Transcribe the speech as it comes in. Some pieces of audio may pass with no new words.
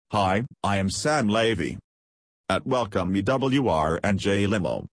Hi, I am Sam Levy at Welcome EWR&J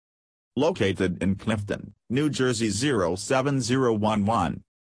Limo, located in Clifton, New Jersey 07011.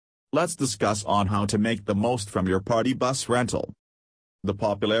 Let's discuss on how to make the most from your party bus rental. The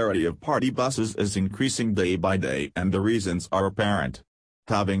popularity of party buses is increasing day by day, and the reasons are apparent.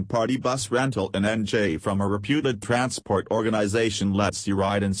 Having party bus rental in NJ from a reputed transport organization lets you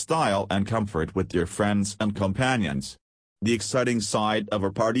ride in style and comfort with your friends and companions. The exciting side of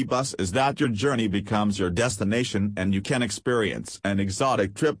a party bus is that your journey becomes your destination and you can experience an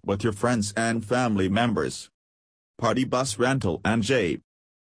exotic trip with your friends and family members. Party bus rental NJ.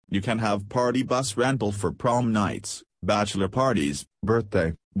 You can have party bus rental for prom nights, bachelor parties,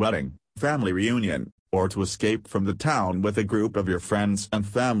 birthday, wedding, family reunion, or to escape from the town with a group of your friends and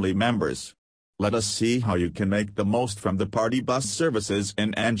family members. Let us see how you can make the most from the party bus services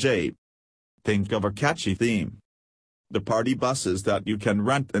in NJ. Think of a catchy theme. The party buses that you can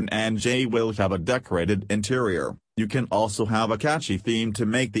rent in NJ will have a decorated interior. You can also have a catchy theme to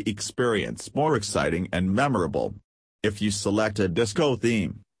make the experience more exciting and memorable. If you select a disco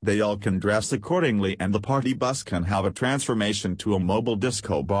theme, they all can dress accordingly, and the party bus can have a transformation to a mobile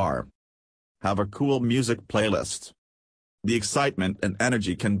disco bar. Have a cool music playlist. The excitement and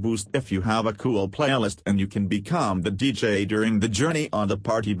energy can boost if you have a cool playlist, and you can become the DJ during the journey on the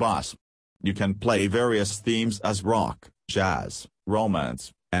party bus. You can play various themes as rock, jazz,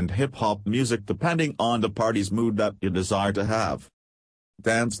 romance, and hip-hop music depending on the party's mood that you desire to have.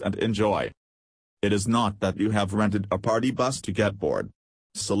 Dance and enjoy. It is not that you have rented a party bus to get bored.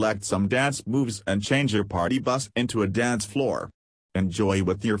 Select some dance moves and change your party bus into a dance floor. Enjoy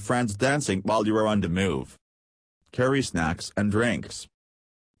with your friends dancing while you are on the move. Carry snacks and drinks.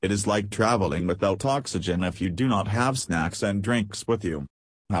 It is like traveling without oxygen if you do not have snacks and drinks with you.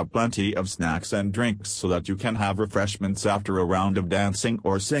 Have plenty of snacks and drinks so that you can have refreshments after a round of dancing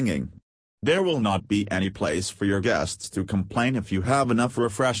or singing. There will not be any place for your guests to complain if you have enough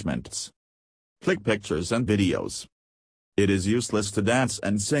refreshments. Click pictures and videos. It is useless to dance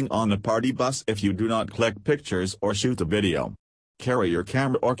and sing on a party bus if you do not click pictures or shoot a video. Carry your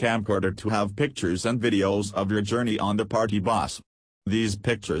camera or camcorder to have pictures and videos of your journey on the party bus. These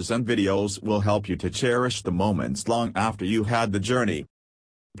pictures and videos will help you to cherish the moments long after you had the journey.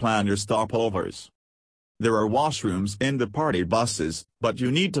 Plan your stopovers. There are washrooms in the party buses, but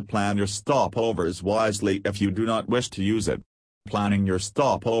you need to plan your stopovers wisely if you do not wish to use it. Planning your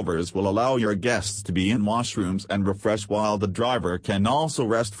stopovers will allow your guests to be in washrooms and refresh while the driver can also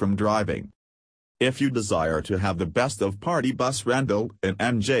rest from driving. If you desire to have the best of party bus rental in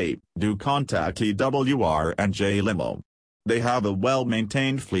NJ, do contact EWR&J Limo. They have a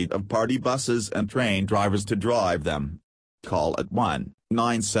well-maintained fleet of party buses and train drivers to drive them. Call at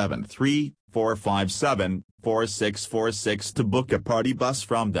 1-973-457-4646 to book a party bus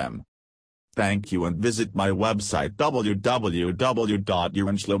from them. Thank you, and visit my website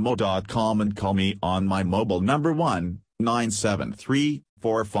www.urangelimo.com and call me on my mobile number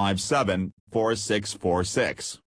 1-973-457-4646.